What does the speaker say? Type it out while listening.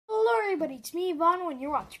Hello everybody, it's me, Yvonne, when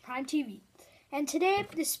you're watching Prime TV. And today,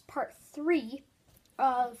 this is part 3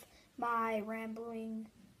 of my rambling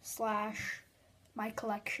 / my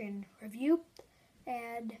collection review.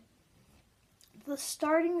 And the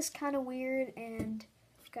starting is kind of weird, and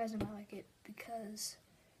you guys might like it because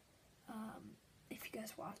if you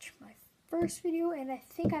guys watch my first video, and I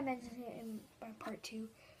think I mentioned it in my part 2,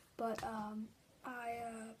 but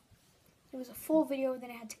it was a full video, then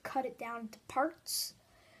I had to cut it down into parts.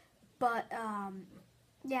 But,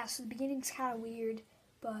 yeah, so the beginning's kind of weird,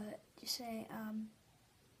 but just saying,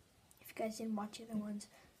 if you guys didn't watch the other ones,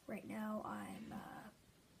 right now I'm,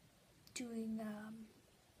 doing,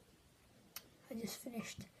 I just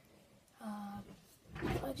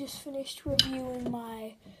finished reviewing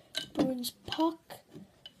my Bruins Puck,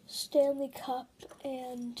 Stanley Cup,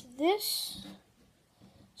 and this,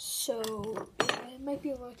 so, yeah, it might be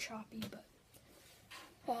a little choppy, but,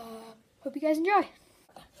 hope you guys enjoy.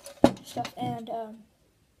 Stuff and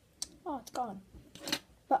oh, it's gone.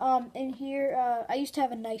 But in here, I used to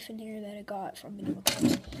have a knife in here that I got from Medieval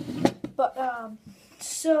Times. But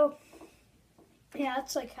so yeah,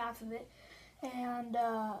 that's like half of it, and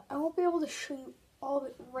I won't be able to show you all of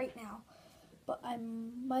it right now, but I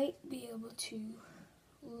might be able to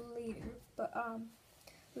later. But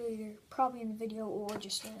later, probably in the video or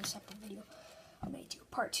just in a separate video, I may do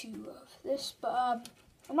part 2 of this. But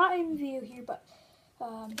I'm not in the video here, but.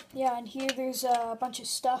 Yeah, and here there's a bunch of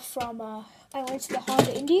stuff from, I went to the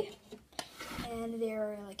Honda Indy, and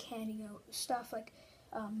they're, like, handing out stuff, like,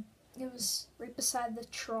 it was right beside the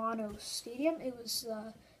Toronto Stadium. It was,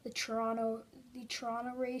 the Toronto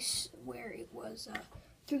race where it was,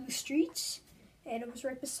 through the streets, and it was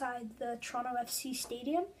right beside the Toronto FC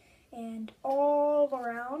Stadium, and all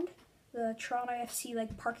around the Toronto FC,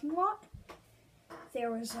 like, parking lot, there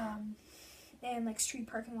was, and like street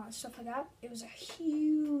parking lot and stuff like that. It was a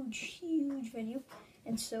huge venue,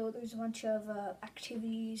 and so there's a bunch of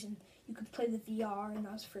activities, and you could play the VR, and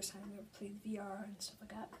that was the first time I ever played the VR and stuff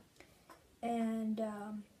like that. And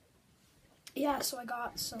yeah, so I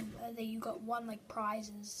got some. You got one like prizes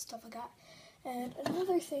and stuff like that. And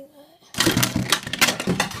another thing,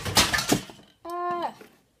 my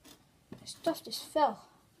stuff just fell.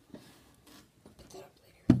 I'll pick that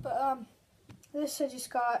up later. But this I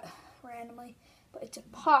just got randomly, but it's a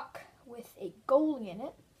puck with a goalie in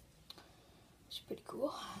it, which is pretty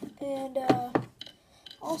cool. And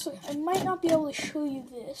also, I might not be able to show you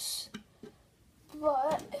this,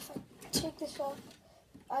 but if I take this off,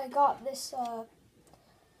 I got this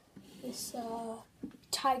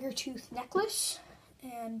tiger tooth necklace,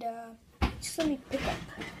 and just let me pick up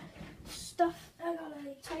stuff. I got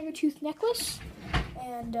a tiger tooth necklace,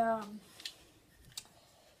 and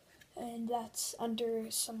that's under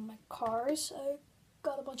some of my cars. I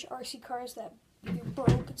got a bunch of RC cars that either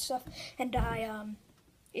broke and stuff, and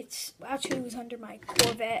it was under my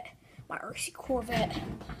Corvette, my RC Corvette,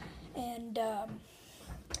 and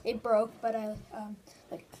it broke, but I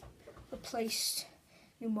like replaced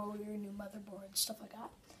new motor, new motherboard, and stuff like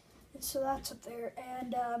that. And so that's up there,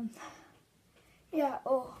 and yeah.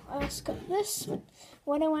 Oh, I also got this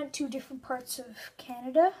when I went to different parts of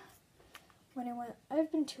Canada.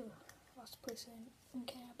 I've been to lots of places in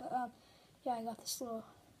Canada, but yeah, I got this little.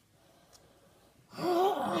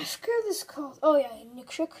 I forget what this is called. Oh yeah,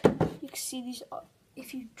 Inukshuk. You can see these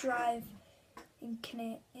if you drive in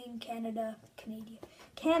Canada.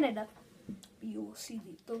 You will see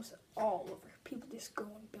those all over. People just go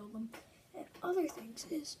and build them. And other things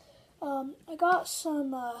is, I got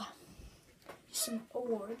some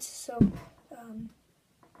awards. So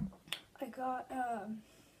I got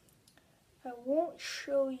I won't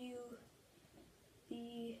show you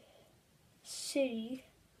the city,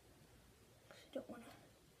 I don't want to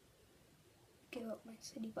give up my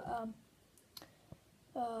city, but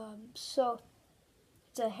so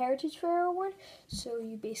it's a Heritage Fair award. So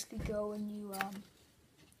you basically go and you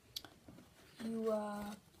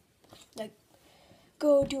like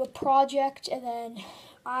go do a project, and then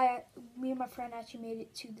me and my friend actually made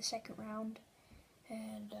it to the second round,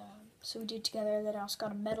 and so we did it together. Then I also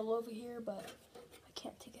got a medal over here, but I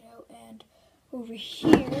can't take it out. And over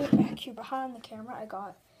here, back here behind the camera, I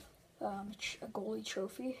got a goalie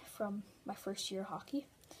trophy from my first year of hockey.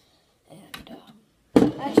 And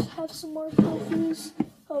I just have some more trophies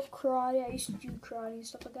of karate. I used to do karate and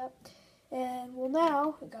stuff like that. And well,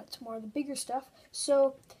 now I got some more of the bigger stuff.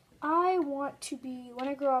 So I want to be, when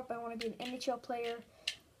I grow up, I want to be an NHL player,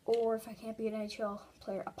 or if I can't be an NHL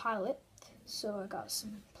player, a pilot. So I got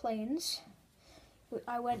some planes.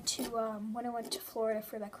 I went to when I went to Florida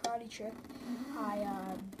for that karate trip, I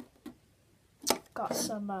got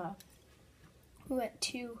some. We went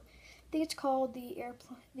to think it's called the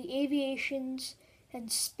Aviations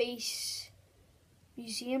and Space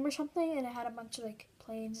Museum or something, and it had a bunch of like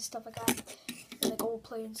planes and stuff like that, and, like old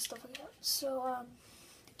planes and stuff like that. So I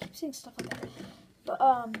keep saying stuff like that. But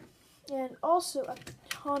and also at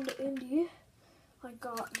Honda Indy, I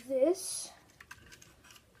got this.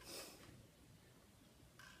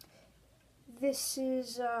 This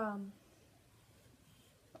is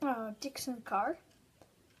Dixon car.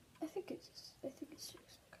 I think it's Dixon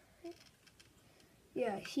car, right?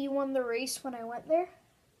 Yeah, he won the race when I went there.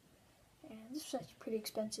 And this was actually pretty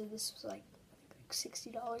expensive. This was like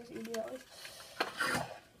 $60, $80.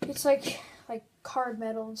 It's like card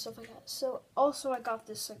metal and stuff like that. So also I got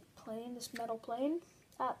this like plane, this metal plane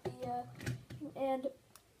at the and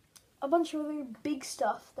a bunch of other big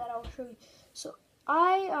stuff that I'll show you. So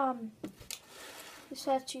this is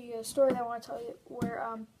actually a story that I want to tell you where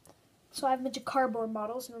so I have a bunch of cardboard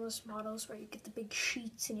models, and those models where you get the big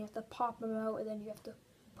sheets and you have to pop them out and then you have to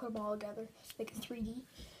put them all together like a 3D.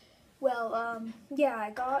 Well, yeah, I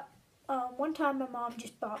got one time my mom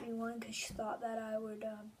just bought me one because she thought that I would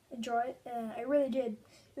enjoy it, and I really did.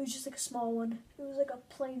 It was just like a small one. It was like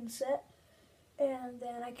a plain set, and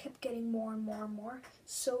then I kept getting more and more and more.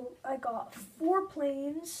 So I got 4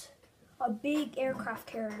 planes, a big aircraft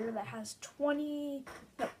carrier that has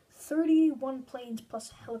 31 planes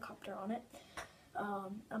plus a helicopter on it,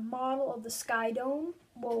 a model of the Sky Dome,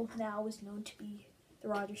 well now is known to be the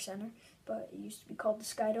Rogers Center, but it used to be called the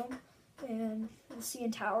Sky Dome, and the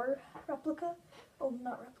CN Tower replica, oh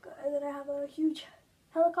not replica, and then I have a huge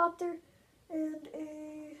helicopter and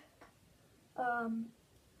a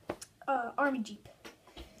army jeep.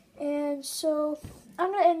 And so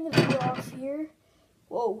I'm gonna end the video off here.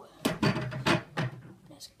 Whoa.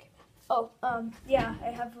 Oh, yeah, I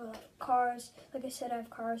have cars. Like I said, I have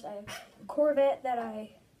cars. I have a Corvette that I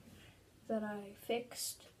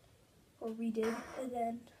fixed or redid, and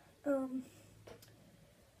then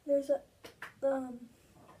there's a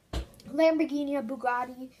Lamborghini, a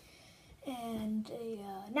Bugatti, and a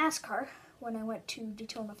NASCAR when I went to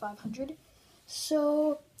Daytona 500.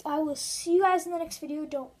 So I will see you guys in the next video.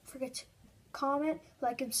 Don't forget to comment,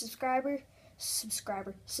 like, and subscribe, and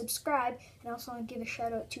I also want to give a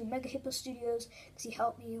shout out to Mega Hippo Studios because he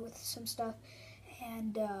helped me with some stuff,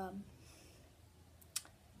 and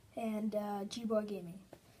G-Boy Gaming.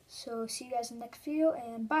 So see you guys in the next video,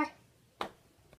 and bye.